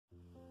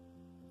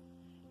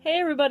Hey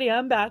everybody,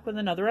 I'm back with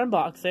another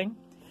unboxing.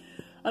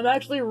 I'm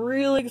actually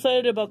really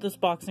excited about this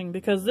boxing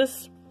because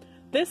this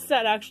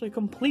set actually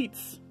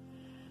completes.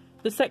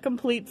 This set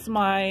completes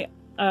my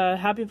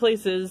Happy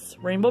Places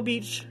Rainbow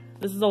Beach.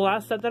 This is the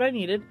last set that I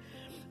needed.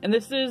 And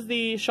this is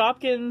the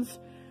Shopkins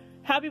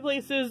Happy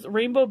Places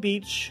Rainbow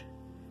Beach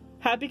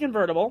Happy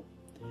Convertible.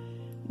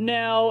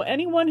 Now,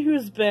 anyone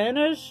who's been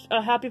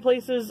a Happy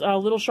Places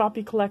Little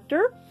Shoppy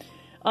collector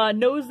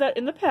knows that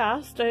in the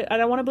past,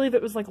 and I want to believe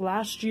it was like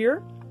last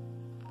year,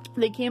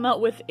 they came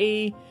out with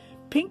a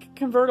pink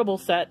convertible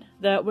set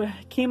that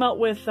came out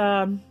with,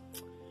 I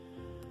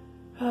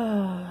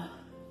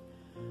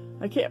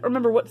can't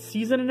remember what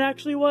season it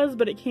actually was,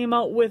 but it came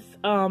out with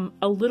a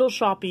Little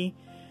Shoppy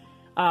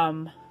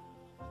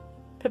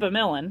Pippa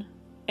Melon.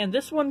 And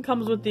this one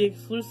comes with the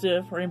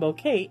exclusive Rainbow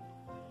Kate,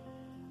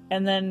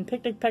 and then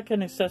Picnic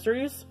Petkin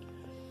accessories.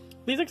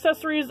 These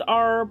accessories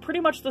are pretty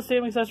much the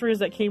same accessories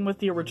that came with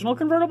the original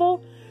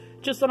convertible,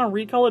 just on a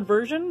recolored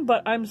version,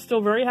 but I'm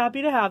still very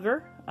happy to have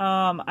her.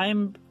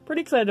 I'm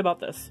pretty excited about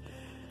this.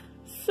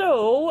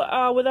 So,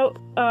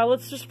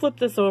 let's just flip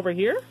this over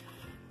here.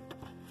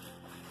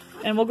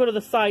 And we'll go to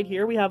the side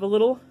here. We have a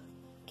little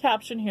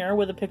caption here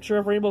with a picture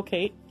of Rainbow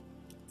Kate.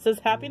 It says,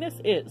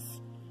 "Happiness is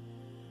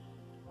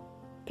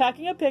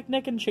packing a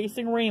picnic and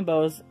chasing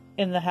rainbows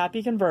in the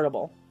Happy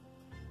Convertible.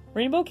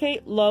 Rainbow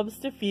Kate loves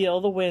to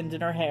feel the wind in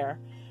her hair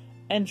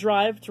and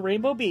drive to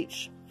Rainbow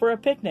Beach for a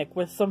picnic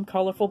with some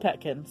colorful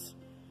petkins.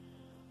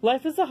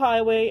 Life is a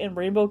highway and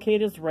Rainbow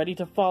Kate is ready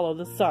to follow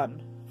the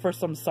sun for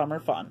some summer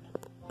fun."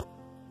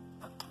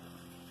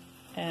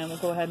 And we'll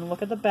go ahead and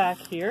look at the back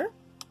here.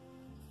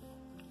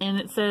 And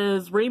it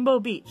says, "Rainbow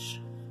Beach.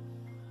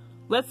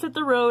 Let's hit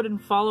the road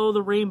and follow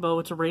the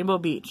rainbow to Rainbow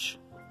Beach.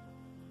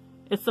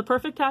 It's the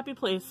perfect happy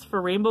place for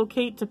Rainbow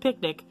Kate to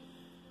picnic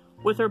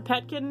with her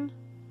petkin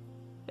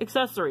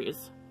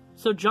accessories.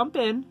 So jump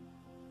in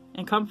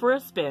and come for a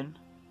spin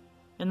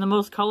in the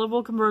most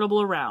colorful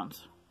convertible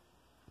around.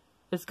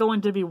 It's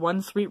going to be one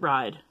sweet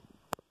ride."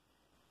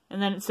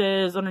 And then it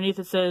says, underneath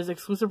it says,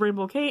 "Exclusive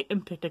Rainbow Kate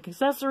and picnic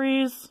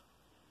accessories."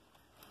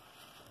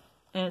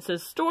 And it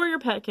says, "Store your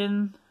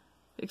petkin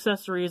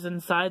accessories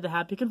inside the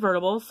Happy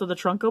Convertible." So the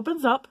trunk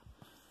opens up.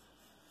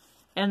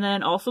 And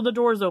then also the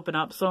doors open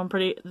up. So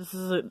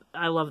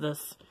I love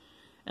this.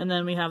 And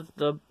then we have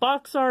the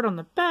box art on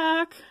the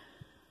back.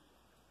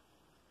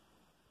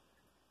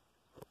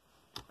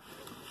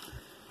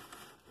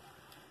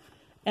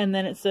 And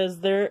then it says,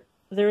 there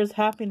is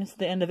happiness at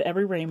the end of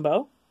every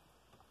rainbow."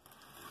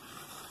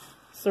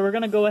 So we're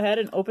going to go ahead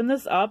and open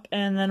this up,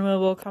 and then we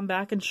will come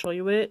back and show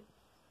you it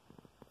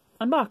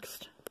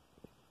unboxed.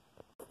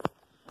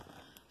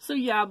 So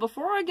yeah,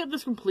 before I get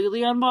this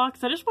completely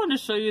unboxed, I just wanted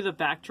to show you the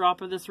backdrop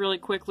of this really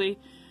quickly.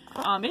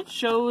 It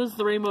shows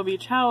the Rainbow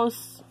Beach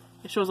house.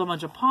 It shows a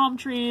bunch of palm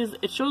trees.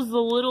 It shows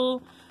the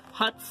little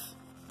huts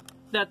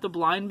that the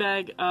blind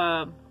bag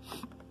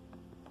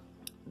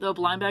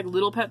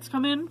little pets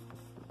come in.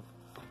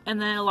 And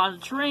then a lot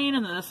of terrain,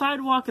 and then a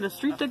sidewalk, and a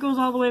street that goes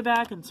all the way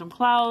back, and some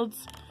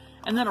clouds,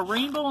 and then a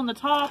rainbow on the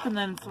top, and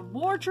then some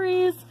more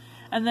trees,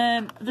 and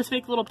then this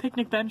fake little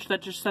picnic bench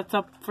that just sets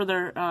up for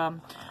their,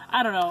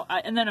 I don't know,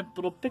 and then a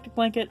little picnic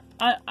blanket.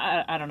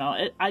 I don't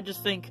know. I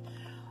just think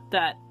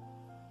that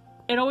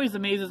it always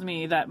amazes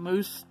me that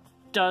Moose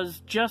does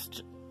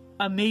just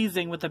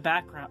amazing with the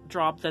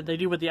backdrop that they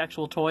do with the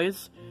actual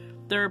toys.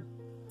 Their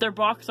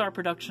box art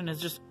production is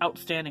just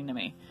outstanding to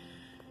me.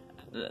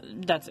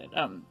 That's it.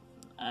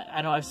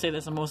 I know I say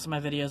this in most of my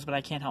videos, but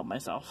I can't help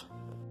myself.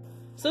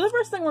 So the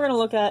first thing we're going to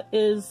look at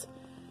is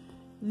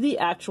the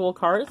actual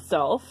car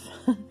itself.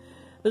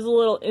 There's a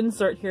little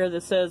insert here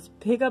that says,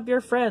 "Pick up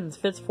your friends,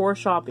 fits 4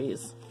 Shoppies."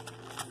 So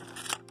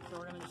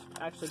we're going to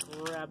just actually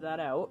grab that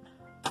out.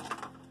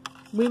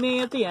 We may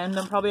at the end,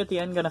 I'm probably at the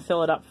end going to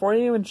fill it up for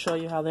you and show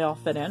you how they all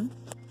fit in.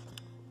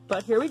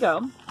 But here we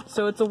go.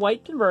 So it's a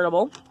white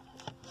convertible.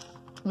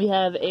 We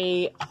have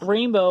a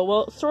rainbow,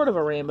 well, sort of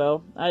a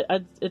rainbow.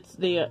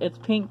 It's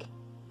pink,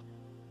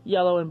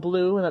 yellow, and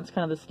blue, and that's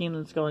kind of the scheme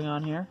that's going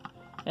on here.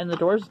 And the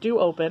doors do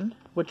open,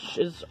 which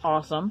is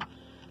awesome,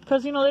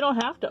 because, you know, they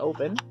don't have to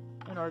open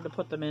in order to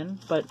put them in,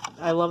 but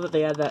I love that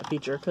they add that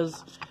feature,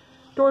 because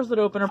doors that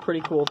open are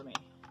pretty cool to me.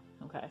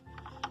 Okay,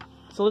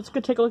 so let's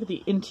go take a look at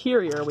the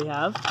interior we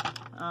have.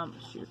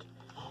 Shoot,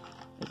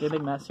 making a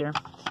big mess here.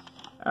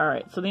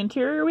 Alright, so the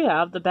interior we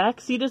have, the back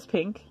seat is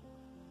pink,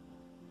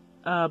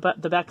 but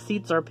the back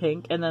seats are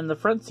pink, and then the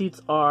front seats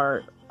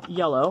are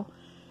yellow.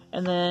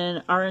 And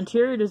then our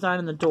interior design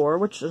in the door,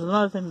 which is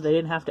another thing that they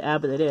didn't have to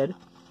add, but they did.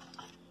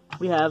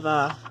 We have,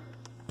 let's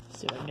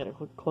see if I can get a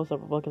quick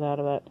close-up look at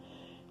that.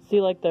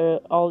 See, like, there's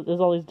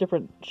all these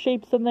different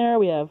shapes in there.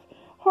 We have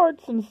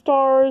hearts and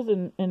stars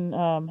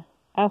and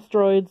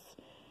asteroids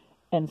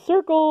and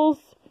circles.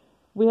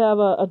 We have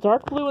a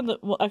dark blue in the,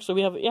 well, actually,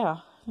 we have, yeah,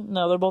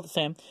 no, they're both the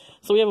same.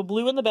 So we have a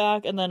blue in the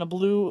back, and then a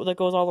blue that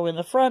goes all the way in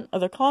the front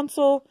of the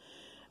console.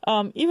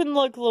 Even,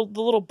 like, the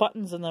little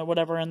buttons and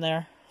whatever in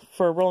there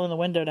for rolling the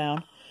window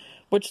down,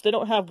 which they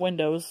don't have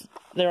windows.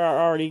 They are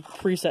already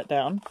preset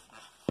down.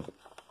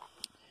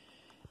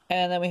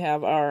 And then we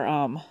have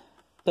our,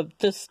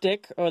 this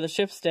stick, or the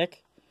shift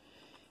stick,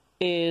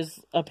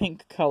 is a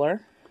pink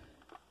color.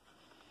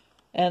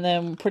 And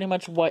then pretty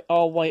much white,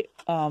 all white,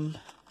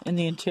 in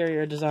the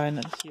interior design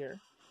that's here.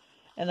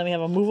 And then we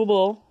have a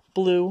movable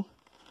blue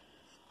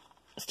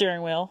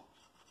steering wheel.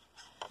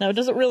 Now, it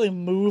doesn't really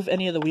move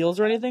any of the wheels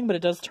or anything, but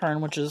it does turn,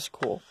 which is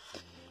cool.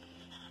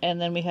 And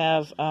then we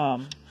have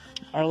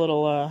our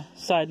little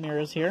side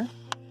mirrors here,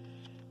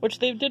 which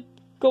they did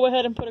go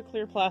ahead and put a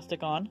clear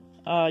plastic on.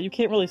 You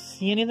can't really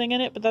see anything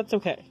in it, but that's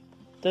okay.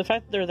 The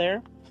fact that they're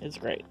there is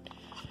great.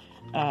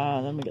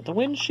 Then we get the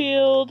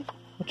windshield,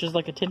 which is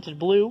like a tinted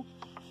blue.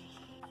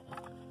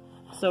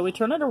 So we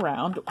turn it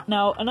around.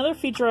 Now, another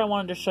feature I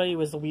wanted to show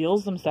you is the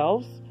wheels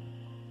themselves.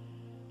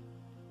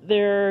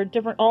 They're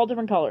different, all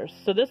different colors.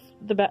 So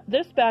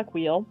this back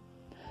wheel,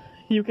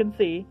 you can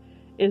see,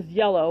 is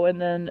yellow, and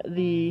then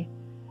the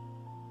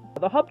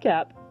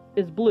hubcap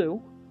is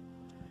blue.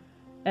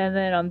 And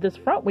then on this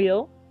front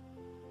wheel,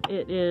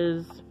 it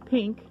is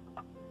pink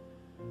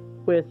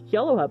with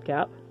yellow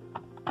hubcap.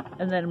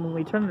 And then when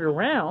we turn it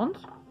around,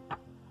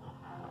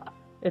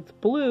 it's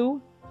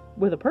blue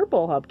with a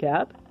purple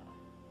hubcap.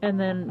 And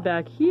then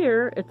back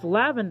here, it's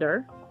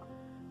lavender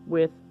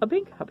with a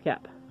pink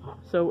hubcap.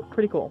 So,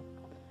 pretty cool.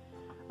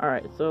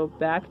 Alright, so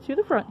back to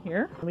the front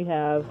here. We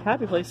have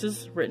Happy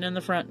Places written in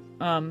the front,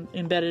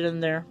 embedded in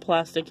their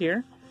plastic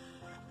here.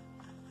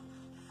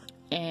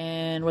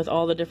 And with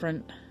all the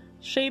different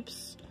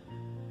shapes.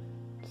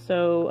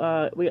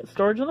 So, we got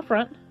storage on the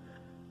front.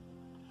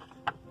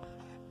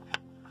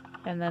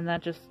 And then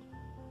that just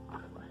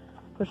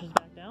pushes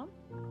back down.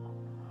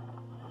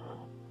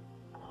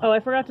 Oh, I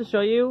forgot to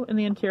show you in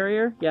the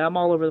interior. Yeah, I'm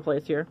all over the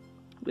place here.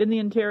 In the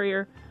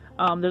interior,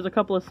 there's a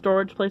couple of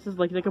storage places,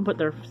 like they can put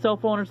their cell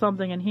phone or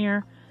something in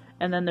here.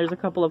 And then there's a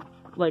couple of,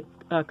 like,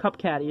 cup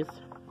caddies,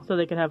 so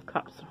they can have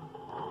cups.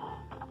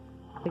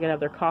 They can have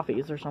their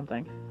coffees or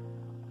something.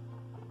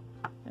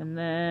 And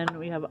then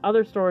we have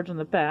other storage in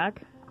the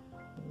back.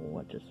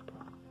 What just...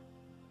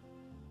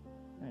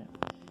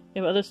 We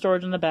have other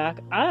storage in the back.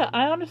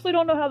 I honestly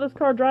don't know how this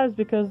car drives,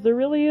 because there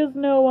really is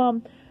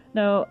no,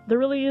 there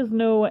really is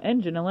no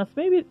engine, unless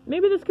maybe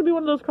this could be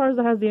one of those cars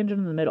that has the engine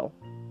in the middle.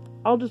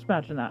 I'll just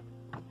imagine that.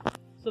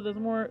 So there's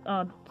more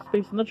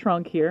space in the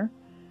trunk here.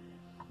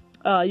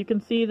 You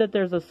can see that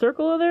there's a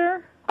circle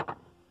there.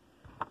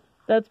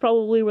 That's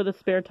probably where the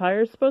spare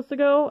tire is supposed to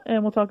go,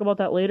 and we'll talk about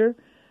that later.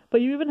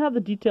 But you even have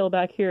the detail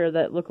back here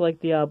that look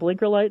like the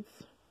blinker lights.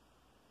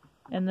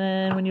 And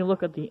then when you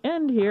look at the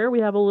end here,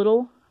 we have a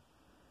little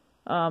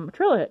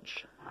trailer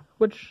hitch,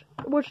 which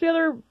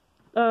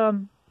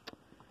the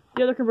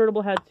other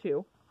convertible had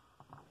too.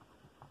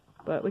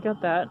 But we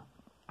got that.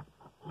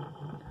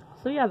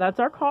 So yeah, that's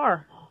our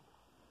car.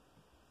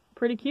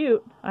 Pretty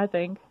cute, I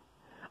think.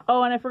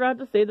 Oh, and I forgot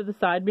to say that the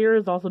side mirror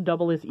is also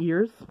double his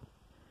ears.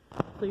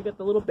 So you get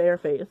the little bear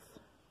face.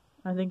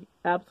 I think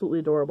absolutely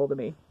adorable to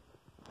me.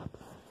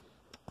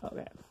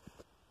 Okay.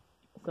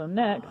 So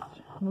next,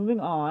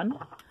 moving on.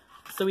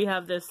 So we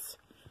have this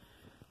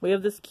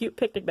cute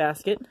picnic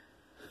basket.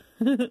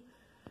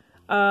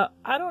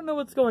 I don't know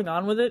what's going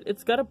on with it.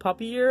 It's got a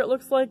puppy ear, it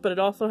looks like, but it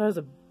also has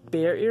a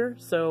bear ear.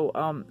 So,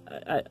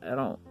 I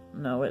don't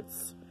know.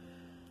 It's,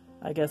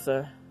 I guess,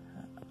 a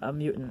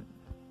mutant.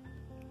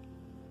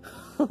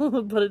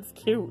 But it's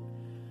cute.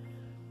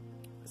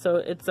 So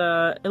it's,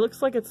 it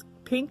looks like it's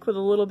pink with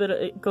a little bit of,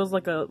 it goes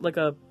like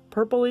a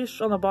purplish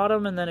on the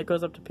bottom, and then it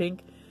goes up to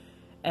pink.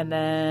 And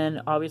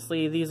then,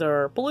 obviously, these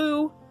are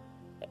blue,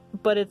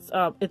 but it's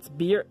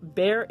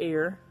bear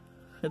ear.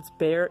 It's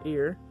bear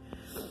ear.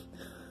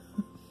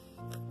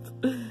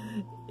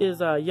 Is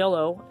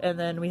yellow, and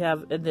then we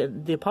have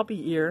the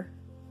puppy ear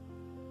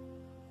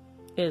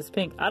is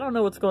pink. I don't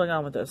know what's going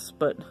on with this,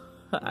 but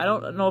I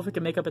don't know if it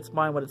can make up its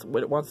mind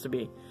what it wants to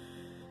be.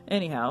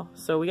 Anyhow,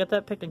 so we got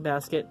that picnic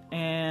basket,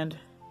 and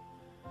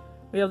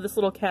we have this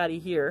little caddy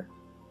here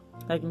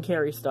that can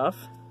carry stuff.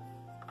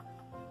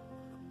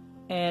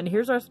 And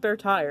here's our spare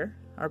tire,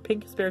 our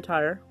pink spare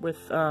tire with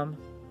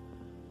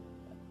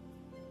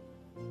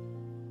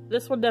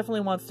this one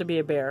definitely wants to be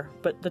a bear,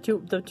 but the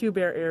two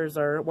bear ears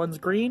are, one's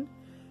green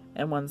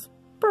and one's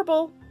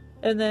purple,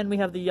 and then we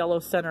have the yellow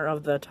center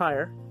of the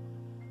tire.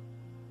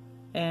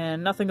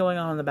 And nothing going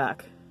on in the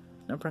back.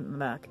 No print in the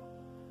back.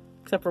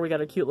 Except for we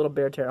got a cute little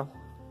bear tail.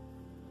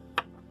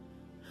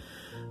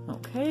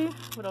 Okay,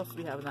 what else do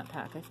we have in that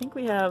pack? I think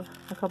we have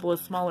a couple of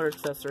smaller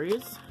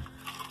accessories.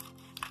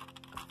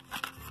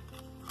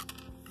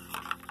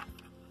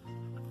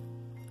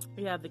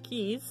 We have the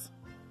keys,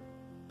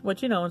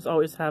 which, you know, is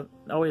always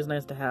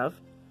nice to have.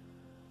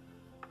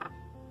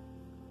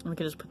 And we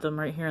can just put them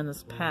right here in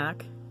this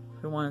pack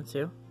if we wanted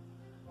to.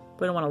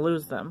 We don't want to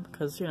lose them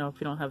because, you know,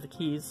 if you don't have the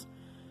keys.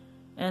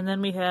 And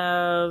then we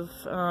have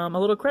a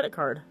little credit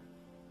card.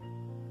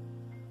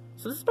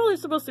 So this is probably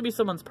supposed to be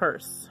someone's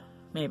purse,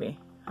 maybe.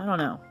 I don't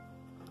know.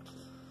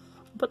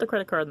 Put the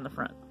credit card in the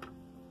front.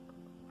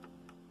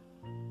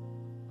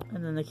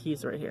 And then the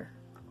keys right here.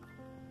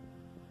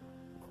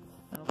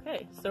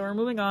 Okay, so we're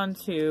moving on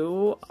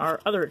to our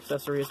other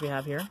accessories we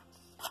have here.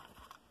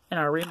 and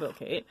our rainbow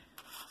Kate.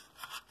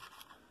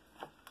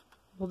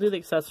 We'll do the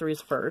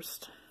accessories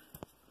first.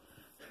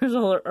 Here's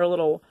our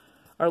little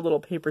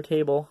paper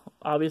table.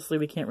 Obviously,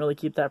 we can't really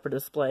keep that for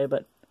display,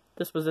 but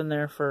this was in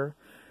there for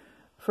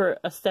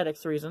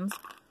aesthetics reasons.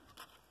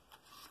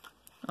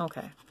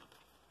 Okay.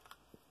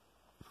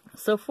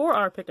 So for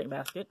our picnic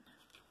basket,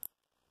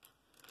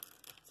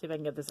 see if I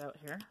can get this out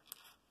here.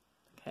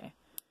 Okay.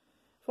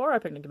 For our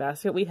picnic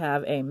basket, we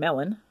have a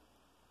melon,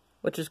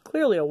 which is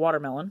clearly a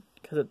watermelon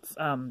because it's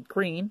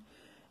green,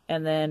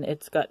 and then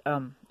it's got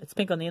it's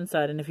pink on the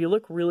inside. And if you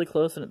look really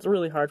close, and it's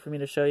really hard for me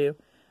to show you.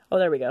 Oh,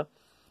 there we go.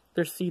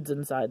 There's seeds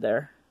inside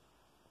there.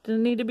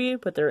 Didn't need to be,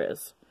 but there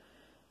is.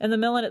 And the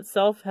melon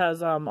itself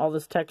has all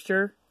this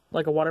texture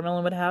like a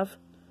watermelon would have.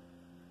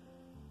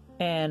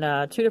 And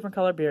 2 different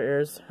color beer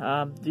ears.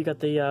 You got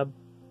the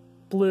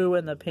blue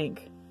and the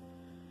pink.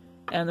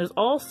 And there's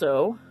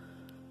also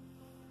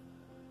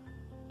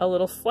a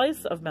little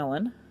slice of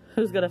melon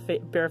who's got a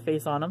bear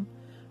face on him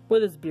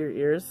with his beer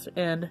ears.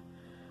 And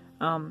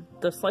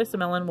the slice of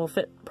melon will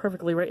fit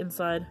perfectly right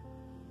inside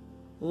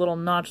the little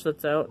notch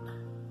that's out.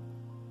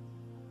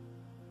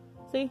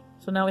 See?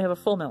 So now we have a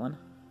full melon.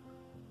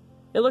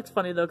 It looks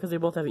funny though because they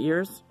both have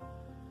ears.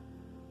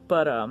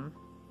 But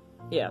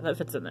yeah, that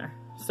fits in there.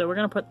 So we're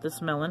going to put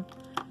this melon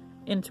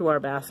into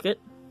our basket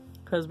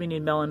because we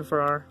need melon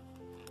for our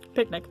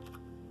picnic.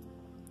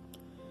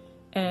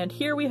 And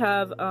here we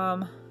have,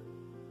 I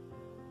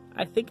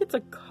think it's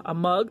a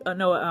mug,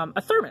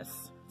 a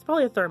thermos. It's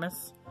probably a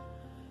thermos.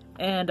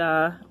 And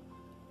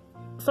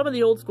some of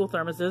the old school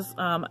thermoses,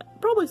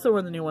 probably some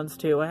of the new ones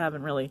too. I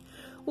haven't really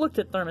looked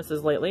at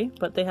thermoses lately,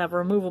 but they have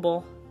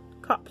removable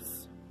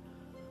cups.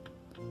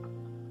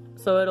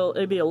 So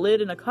it'll be a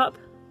lid and a cup,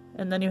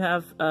 and then you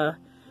have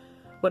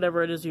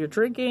whatever it is you're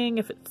drinking.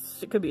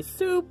 It could be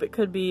soup, it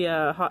could be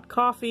hot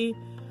coffee.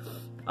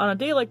 On a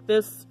day like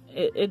this,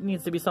 it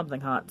needs to be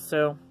something hot.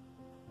 So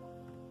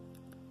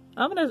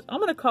I'm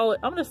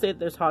gonna say that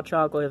there's hot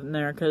chocolate in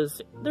there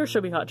because there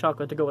should be hot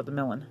chocolate to go with the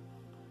melon.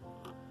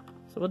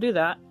 So we'll do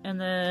that, and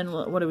then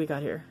what do we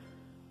got here?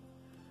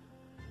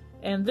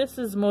 And this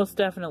is most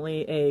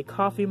definitely a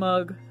coffee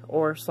mug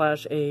or /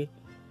 a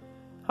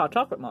hot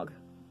chocolate mug.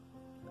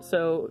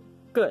 So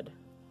good.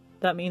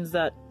 That means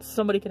that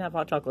somebody can have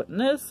hot chocolate in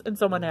this, and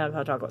someone can have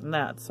hot chocolate in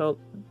that. So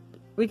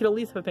we could at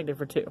least have a picnic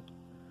for 2.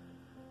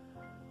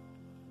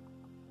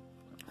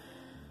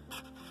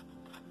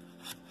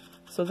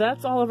 So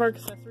that's all of our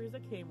accessories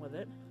that came with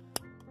it.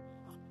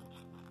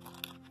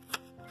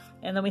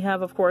 And then we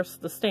have, of course,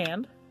 the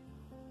stand,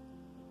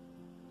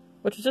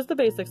 which is just the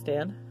basic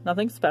stand,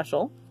 nothing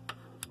special.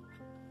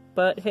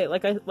 But hey,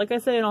 like I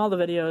say in all the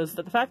videos,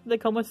 that the fact that they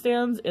come with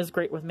stands is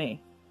great with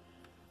me.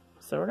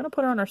 So we're gonna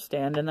put her on our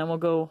stand, and then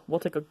we'll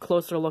take a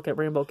closer look at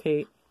Rainbow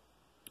Kate.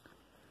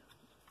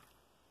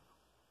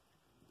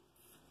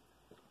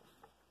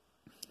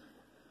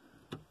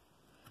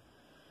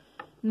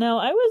 Now,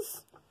 I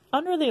was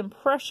under the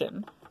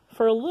impression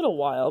for a little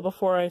while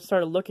before I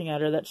started looking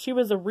at her that she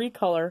was a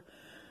recolor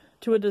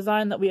to a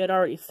design that we had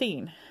already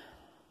seen.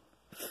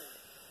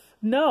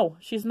 No,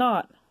 she's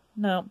not.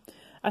 No.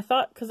 I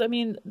thought, because I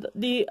mean,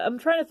 I'm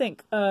trying to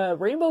think,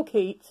 Rainbow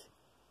Kate,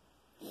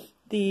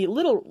 the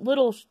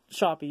little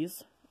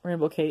shoppies,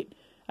 Rainbow Kate,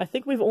 I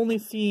think we've only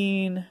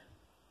seen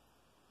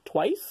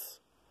twice.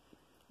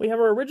 We have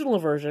our original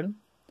version.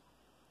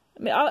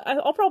 I mean,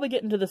 I'll probably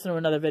get into this in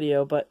another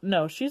video, but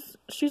no, she's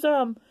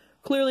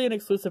clearly an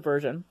exclusive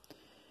version.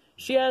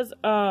 She has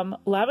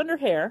lavender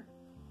hair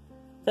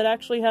that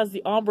actually has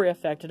the ombre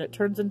effect, and it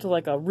turns into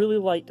like a really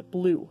light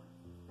blue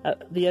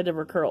at the end of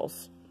her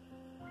curls.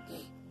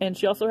 And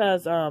she also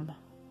has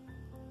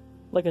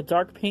like a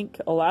dark pink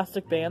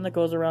elastic band that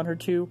goes around her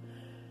two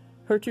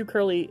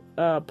curly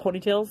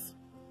ponytails.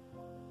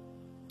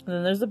 And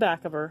then there's the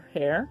back of her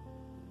hair.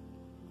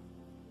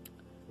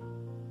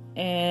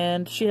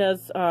 And she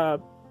has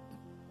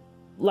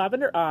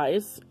lavender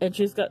eyes, and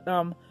she's got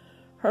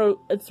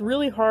it's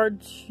really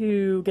hard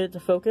to get it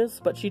to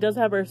focus, but she does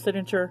have her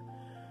signature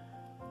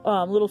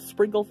little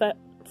sprinkle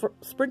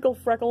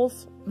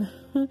freckles.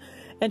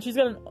 And she's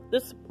got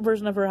this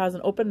version of her has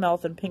an open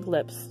mouth and pink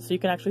lips, so you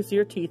can actually see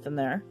her teeth in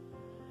there.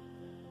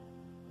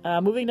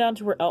 Moving down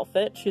to her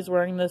outfit, she's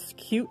wearing this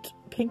cute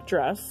pink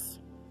dress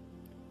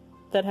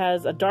that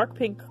has a dark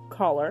pink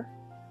collar,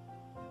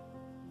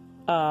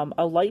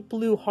 a light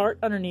blue heart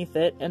underneath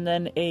it, and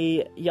then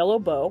a yellow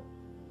bow.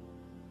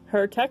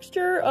 Her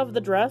texture of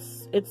the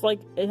dress, it's like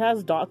it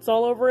has dots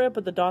all over it,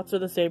 but the dots are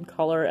the same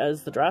color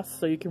as the dress,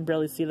 so you can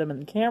barely see them in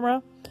the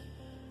camera.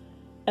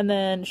 And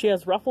then she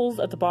has ruffles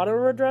at the bottom of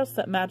her dress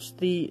that match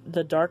the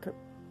dark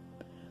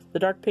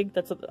pink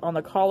that's on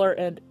the collar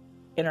and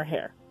in her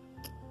hair.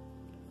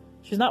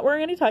 She's not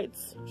wearing any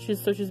tights.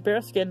 She's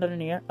bare skinned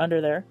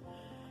under there.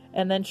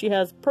 And then she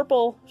has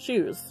purple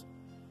shoes.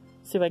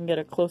 See if I can get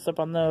a close up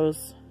on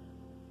those.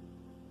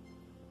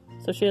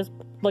 So she has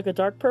like a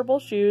dark purple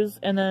shoes,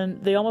 and then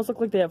they almost look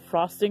like they have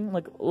frosting,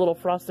 like a little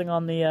frosting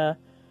on the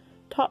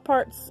top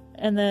parts,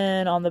 and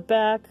then on the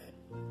back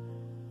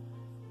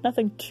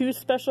Nothing too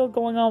special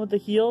going on with the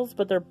heels,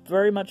 but they're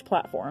very much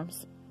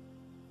platforms.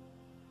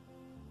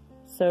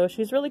 So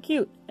she's really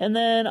cute. And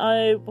then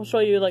I will show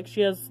you, like,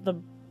 she has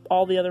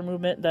all the other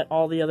movement that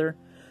all the other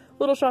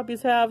little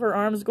shoppies have. Her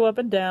arms go up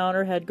and down,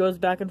 her head goes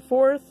back and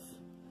forth,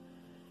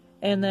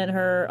 and then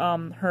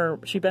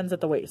she bends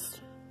at the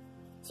waist.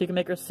 So you can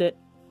make her sit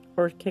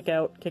or kick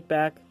out, kick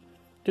back,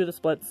 do the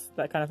splits,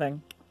 that kind of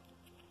thing.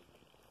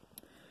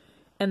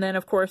 And then,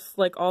 of course,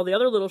 like all the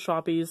other little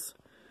shoppies,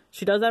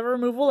 she does have a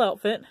removable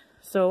outfit.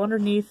 So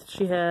underneath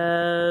she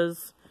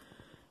has,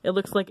 it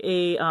looks like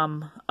a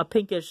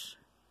pinkish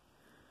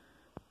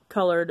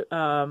colored,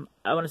 I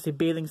want to say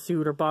bathing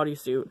suit or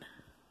bodysuit.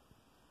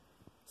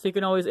 So you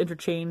can always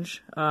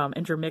interchange,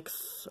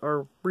 intermix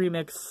or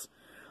remix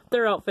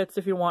their outfits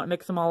if you want.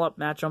 Mix them all up,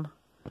 match them.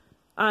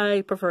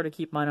 I prefer to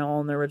keep mine all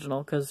in the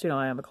original because, you know,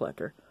 I am a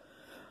collector.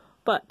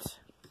 But,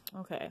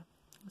 okay.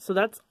 So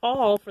that's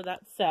all for that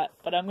set.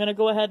 But I'm going to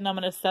go ahead and I'm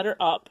going to set her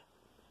up.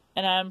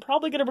 And I'm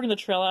probably going to bring the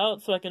trail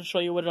out so I can show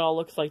you what it all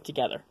looks like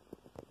together.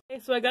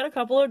 Okay, so I got a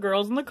couple of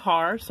girls in the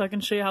car so I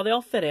can show you how they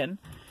all fit in.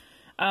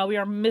 We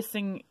are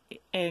missing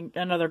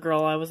another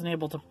girl. I wasn't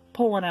able to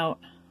pull one out.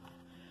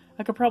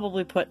 I could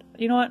probably put...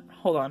 You know what?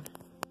 Hold on.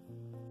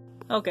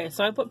 Okay,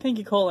 so I put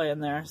Pinky Cola in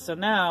there. So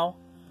now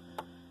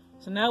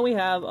we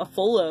have a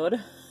full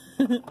load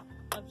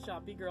of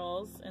shoppy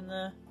girls in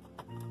the...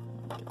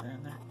 Get that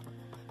in there.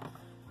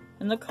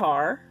 In the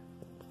car.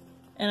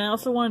 And I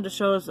also wanted to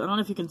show us... I don't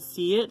know if you can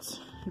see it.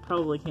 You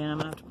probably can. I'm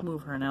going to have to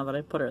move her now that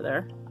I put her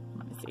there.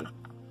 Let me see.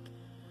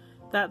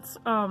 That's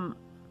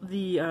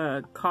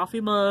the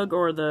coffee mug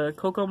or the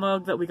cocoa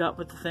mug that we got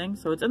with the thing.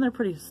 So it's in there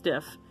pretty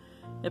stiff.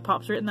 It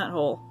pops right in that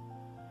hole.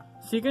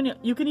 So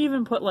you can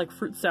even put like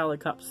fruit salad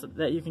cups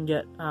that you can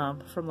get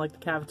from like the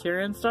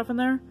cafeteria and stuff in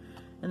there,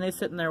 and they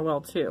sit in there well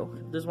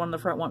too. There's one in the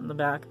front, one in the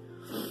back.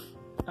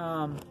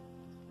 And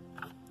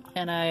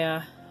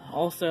I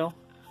also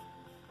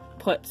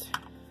put,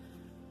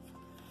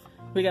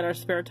 we got our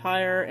spare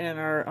tire and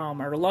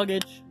our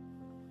luggage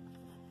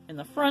in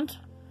the front,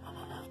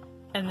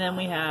 and then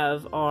we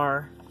have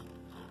our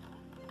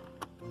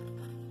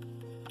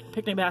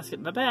picnic basket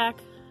in the back.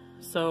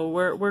 So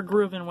we're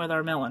grooving with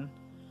our melon.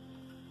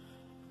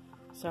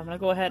 So I'm gonna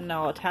go ahead and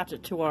I'll attach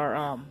it to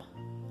our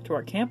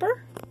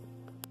camper.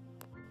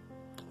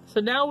 So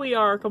now we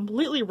are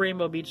completely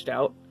rainbow beached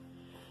out.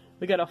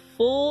 We got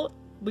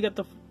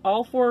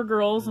all 4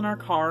 girls in our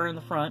car in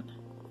the front.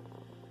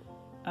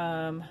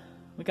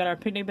 We got our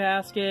picnic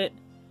basket.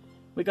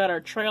 We got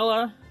our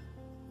trailer.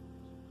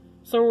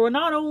 So we're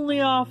not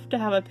only off to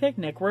have a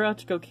picnic, we're out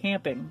to go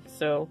camping.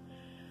 So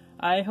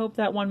I hope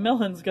that one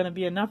melon's gonna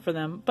be enough for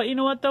them. But you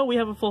know what though? We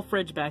have a full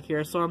fridge back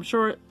here, so I'm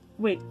sure...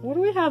 Wait, what do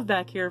we have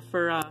back here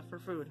for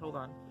food? Hold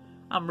on.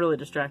 I'm really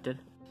distracted.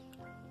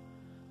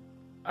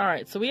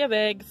 Alright, so we have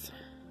eggs.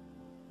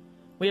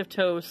 We have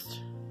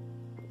toast.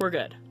 We're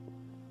good.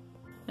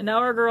 And now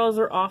our girls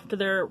are off to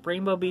their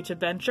Rainbow Beach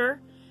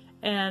adventure.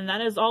 And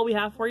that is all we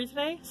have for you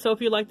today. So if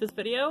you like this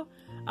video,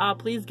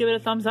 please give it a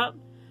thumbs up.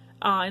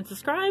 And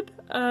subscribe,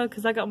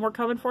 because I got more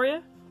coming for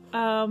you.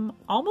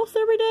 Almost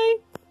every day.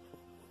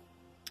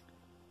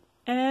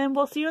 And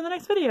we'll see you in the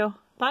next video.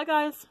 Bye,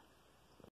 guys.